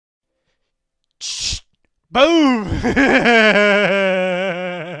Boom!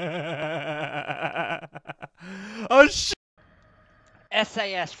 Oh shit!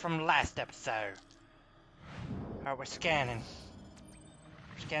 SAS from last episode. Alright, we're scanning.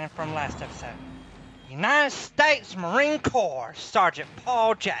 Scanning from last episode. United States Marine Corps, Sergeant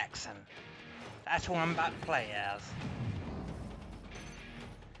Paul Jackson. That's who I'm about to play as.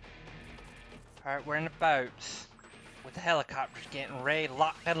 Alright, we're in the boats. With the helicopters getting ready,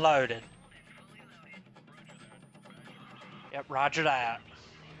 locked and loaded. Yep, roger that.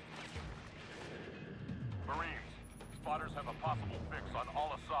 Marines, spotters have a possible fix on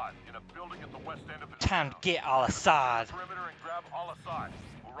Al-Assad in a building at the west end of the Time to get Al-Assad. perimeter and grab Al-Assad.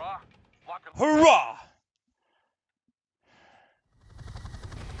 Hoorah! Lock and Hurrah!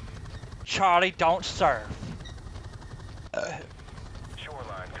 Charlie, don't surf.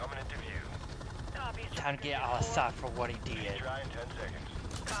 shoreline coming into view. Copy. Time to get Al-Assad for what he did. Try in 10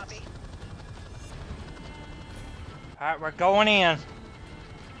 seconds. Copy. Alright, we're going in.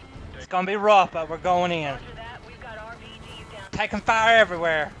 It's gonna be rough, but we're going in. Roger that. We've got RPGs down. Taking fire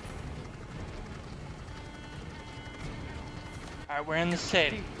everywhere. Alright, we're in the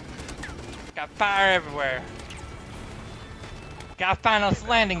city. Got fire everywhere. Gotta find this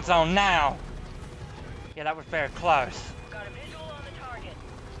landing zone now. Yeah, that was very close. Got a visual on the target.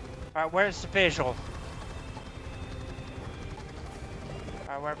 Alright, where's the visual?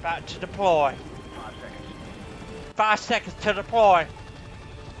 Alright, we're about to deploy. 5 seconds. 5 seconds to deploy.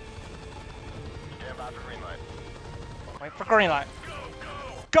 Stand by for green light. Wait for green light.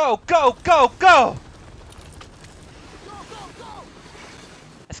 Go, go, go, go!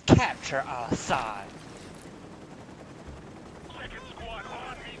 Let's capture Al-Assad. Second squad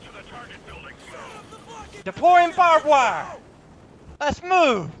on me to the target building. Deploying barbed wire. Let's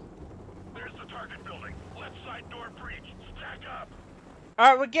move. There's the target building. Left side door breach. Stack up.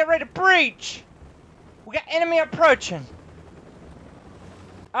 Alright, we get ready to breach. We got enemy approaching.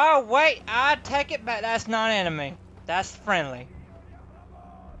 Oh, wait, I take it back. That's not enemy. That's friendly.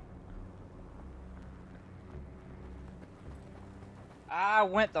 I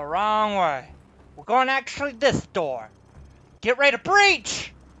went the wrong way. We're going actually this door. Get ready to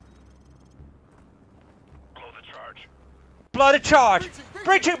breach. Blow the charge. Blow the charge.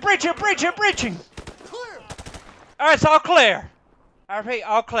 Breaching, breaching, breaching, breaching. Alright, it's all clear. I repeat,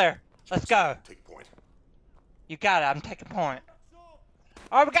 all clear. Let's go. Take point. You got it, I'm taking point.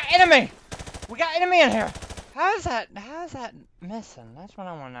 Oh, we got enemy! We got enemy in here! How is that missing? That's what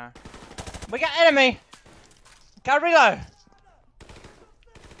I wanna know. We got enemy! Gotta reload!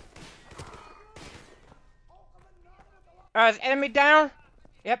 Alright, is enemy down?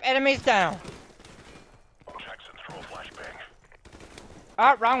 Yep, enemy's down. Jackson, throw a flashbang.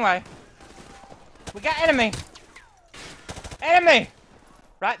 Oh, wrong way. We got enemy! Enemy!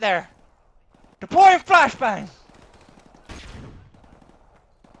 Right there. Deploying flashbang!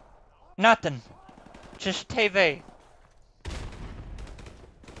 Nothing. Just TV.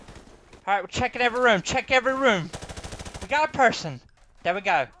 Alright, we're checking every room. Check every room. We got a person. There we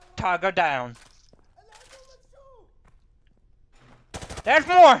go. Target down. There's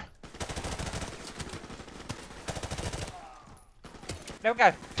more! There we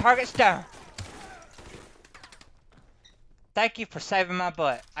go. Target's down. Thank you for saving my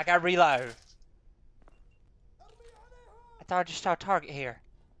butt. I gotta reload. I thought I just saw a target here.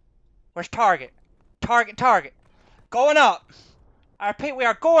 Where's target? Target, target. Going up. I repeat, we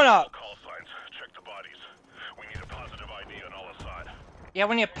are going up. Call signs. Check the bodies. We need a positive ID on Al-Assad. Yeah,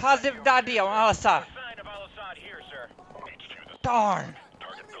 we need a positive ID on Al-Assad. Sign of Al-Assad here, sir. HQ, this Darn.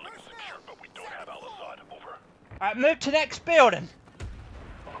 target building is secure, but we don't have Al-Assad. Over. Alright, move to the next building.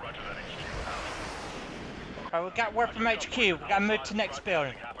 Roger that, HQ. Alright, we got word from HQ. We gotta move to the next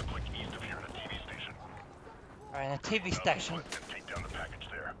building. Half a click east of here in a TV station. Alright, in the TV station. And take down the package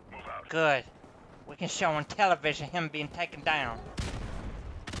there. Move out. Good. We can show on television him being taken down.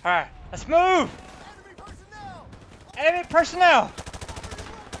 Alright, let's move! Enemy personnel!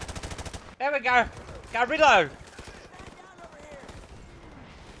 There we go. Gotta reload.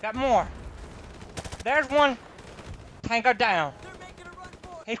 Got more. There's one. Tango down.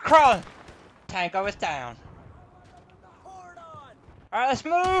 He's crawling. Tango is down. Alright, let's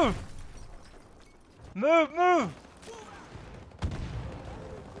move! Move, move!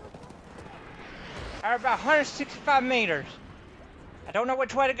 Alright, about 165 meters. I don't know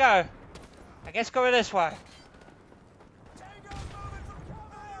which way to go. I guess go this way.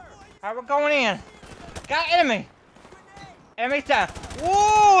 Alright, we're going in. Got enemy! Enemy's down.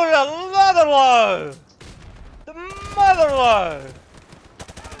 Whoa, the mother load! The mother load!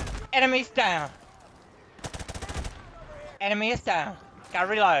 Enemy's down. Enemy is down. Gotta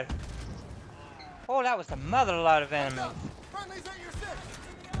reload. Oh, that was a mother load of enemies. Friendly's at your 6.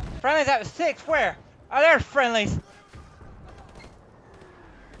 Friendlies at 6, where? Oh, there's friendlies.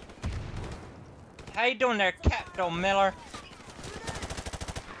 How you doing there, Captain Miller?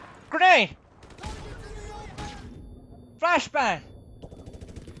 Grenade! Flashbang!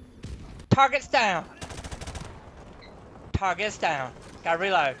 Target's down. Target's down. Gotta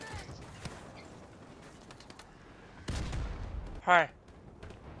reload. Alright.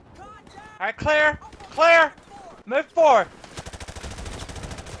 Alright, clear! Clear! Move forward!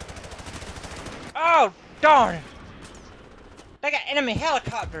 Oh, darn! They got enemy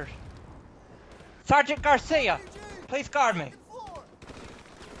helicopters! Sergeant Garcia, please guard me.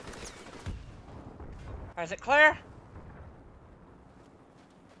 Is it clear?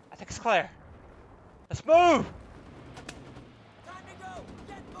 I think it's clear. Let's move! Time to go.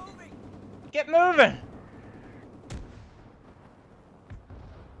 Get moving. Get moving!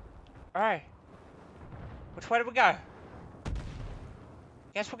 Alright. Which way do we go?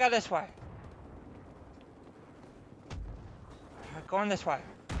 Guess we'll go this way. Alright, going this way.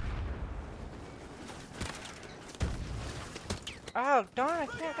 Oh, darn, I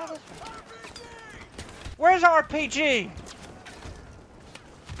can't go this way. Where's RPG?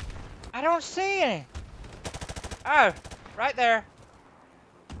 I don't see any. Oh, right there.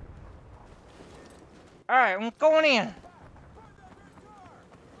 Alright, I'm going in.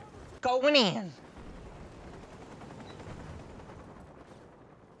 Going in.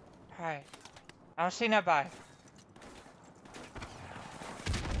 Alright. I don't see nobody.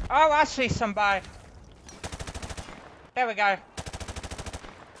 Oh, I see somebody. There we go.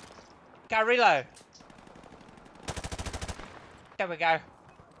 Gotta reload. There we go.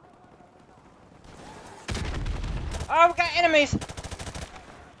 Oh, we got enemies.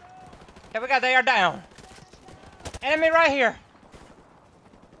 There we go, they are down. Enemy right here.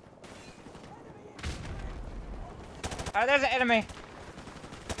 Oh, there's an enemy.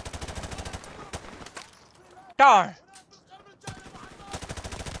 Darn.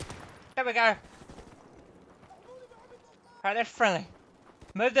 There we go. Alright, they're friendly.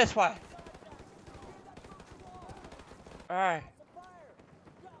 Move this way. Alright.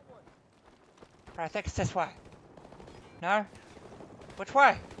 I think it's this way. No? Which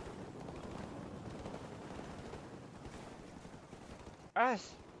way?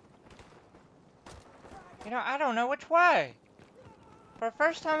 Us. You know, I don't know which way. For the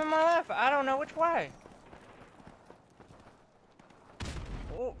first time in my life, I don't know which way.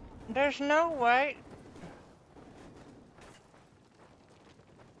 Oh, there's no way.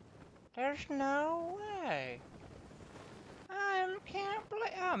 There's no way. I can't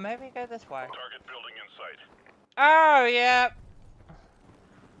believe. Oh, maybe go this way. Target building in sight. Oh, yeah.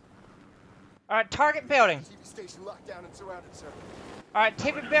 Alright, target building. TV station locked down and surrounded, sir. Alright,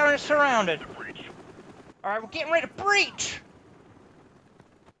 TV building is surrounded. To breach. Alright, we're getting ready to breach.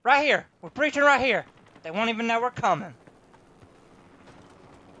 Right here. We're breaching right here. They won't even know we're coming.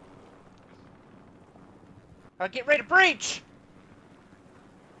 Alright, get ready to breach.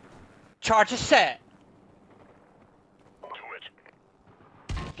 Charge is set. Do it.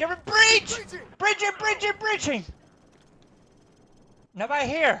 Get ready to breach! Breaching, breaching, breaching! Nobody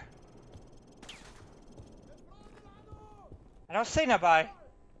here. I don't see nobody.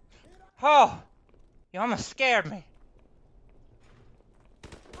 Oh! You almost scared me.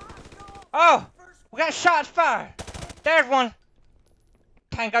 Oh! We got shots fired! There's one!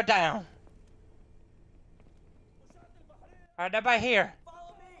 Tango down. Alright, nobody here.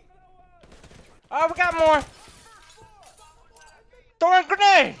 Oh, we got more! Throwing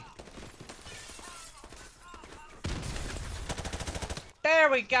grenade!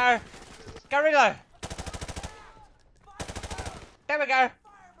 There we go! Go reload! There we go!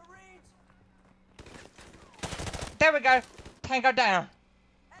 There we go! Tango down!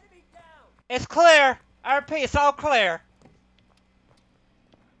 It's clear! I repeat, it's all clear!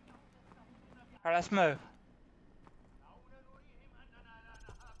 Alright, let's move.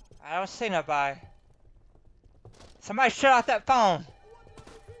 I don't see nobody. Somebody shut off that phone.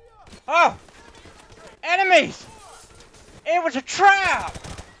 Oh! Enemies! It was a trap!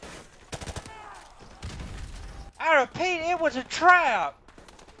 I repeat, it was a trap!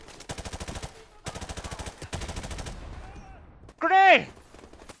 Grenade!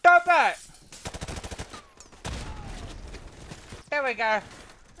 Throw it back! There we go.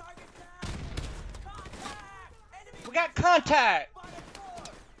 We got contact!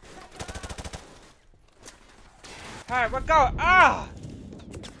 Alright, we're going. Ah!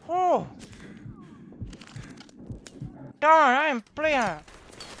 Oh! Darn, I am bleeding.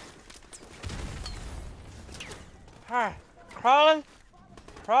 Alright, crawling,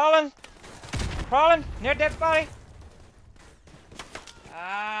 crawling. Crawling near dead body.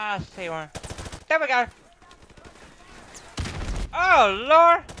 Ah, I see one. There we go. Oh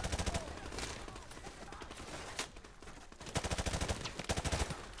Lord.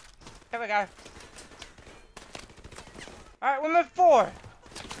 There we go. Alright, we're moving forward.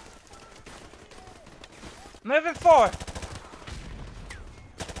 Moving forward.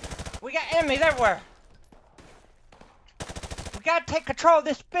 We got enemies everywhere. We gotta take control of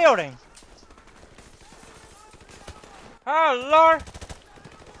this building. Oh Lord.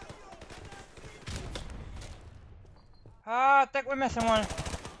 Oh, I think we're missing one.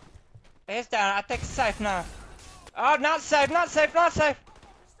 It's down. I think it's safe now. Oh, not safe, not safe, not safe.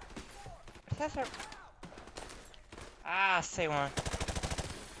 Is that safe? Ah, I see one.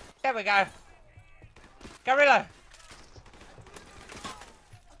 There we go. Go reload.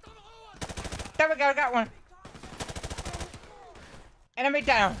 There we go, got one. Enemy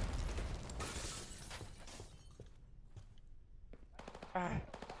down. Alright.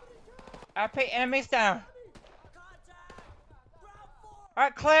 RP, enemies down.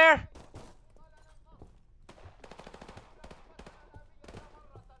 Alright, clear.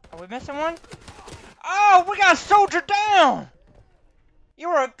 Are we missing one? Oh, we got a soldier down! You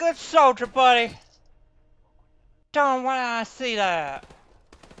were a good soldier, buddy. Darn, why did I see that?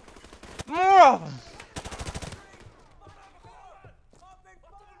 More of them.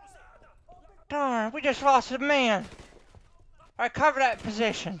 Darn, we just lost a man. Alright, cover that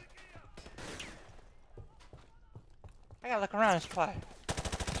position. I gotta look around this place.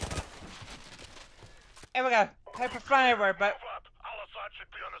 Here we go. Paper flying everywhere, but Al-Assad should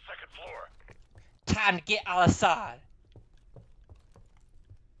be on the second floor. time to get Al-Assad.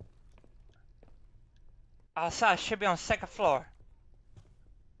 Al-Assad should be on the second floor.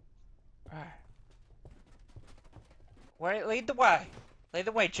 Alright. Wait, lead the way. Lead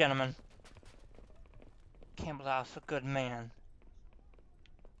the way, gentlemen. Can't believe I was a good man.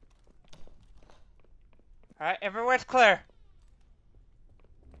 Alright, everywhere's clear.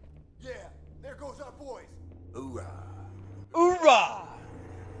 Yeah, there goes our boys. Hoorah! Hoorah!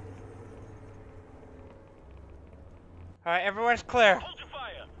 Alright, everywhere's clear. Hold your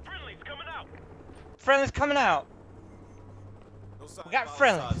fire. Friendly's coming out. Friendly's coming out. No sign We got of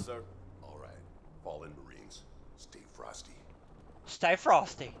friendlies. Al-Assad, sir. All right, fall in, Marines. Stay frosty. Stay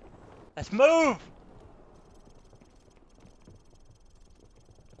frosty. Let's move!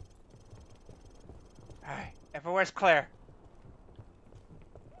 Alright, everywhere's clear.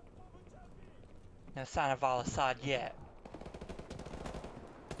 No sign of Al-Assad yet.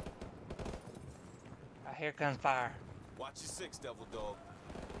 I hear gunfire. Watch your six, devil dog.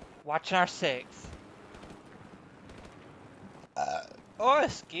 Watching our six. Oh,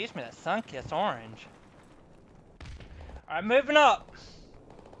 excuse me, that sun-kissed orange. Alright, moving up.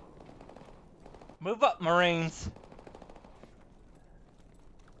 Move up, Marines.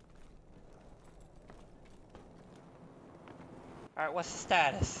 Alright, what's the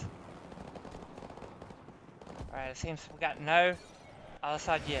status? Alright, it seems we got no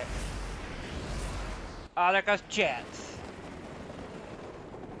Al-Assad yet. Oh, there goes jets.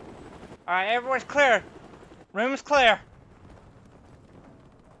 Alright, everywhere's clear. Room is clear.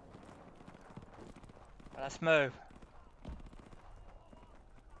 Let's move.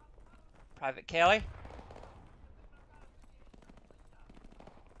 Private Kelly.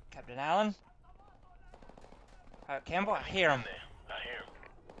 Captain Allen. Alright, Campbell, I hear him. I hear him.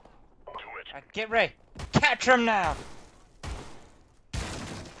 Do it. Alright, get ready. Capture him now.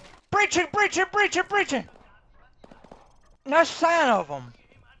 Breaching, breaching, breaching, breaching. No sign of him.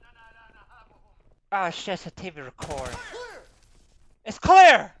 Oh, it's just a TV recorder. It's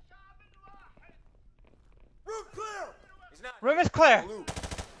clear. Room clear. He's not. Room is clear. Luke,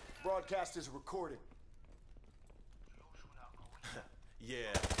 broadcast is recording.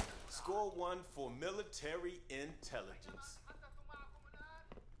 Yeah. Score one for military intelligence.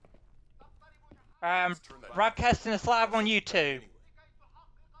 I'm broadcasting this live on YouTube.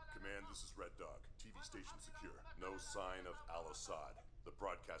 Command, this is Red Dog. TV station secure. No sign of Al-Assad. The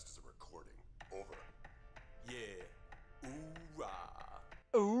broadcast is a recording. Over. Yeah. Hoorah!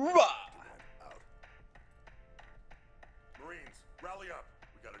 Hoorah! Command out. Marines, rally up.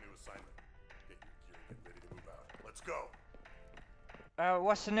 We got a new assignment. Get your gear and get ready to move out. Let's go.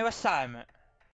 What's the new assignment?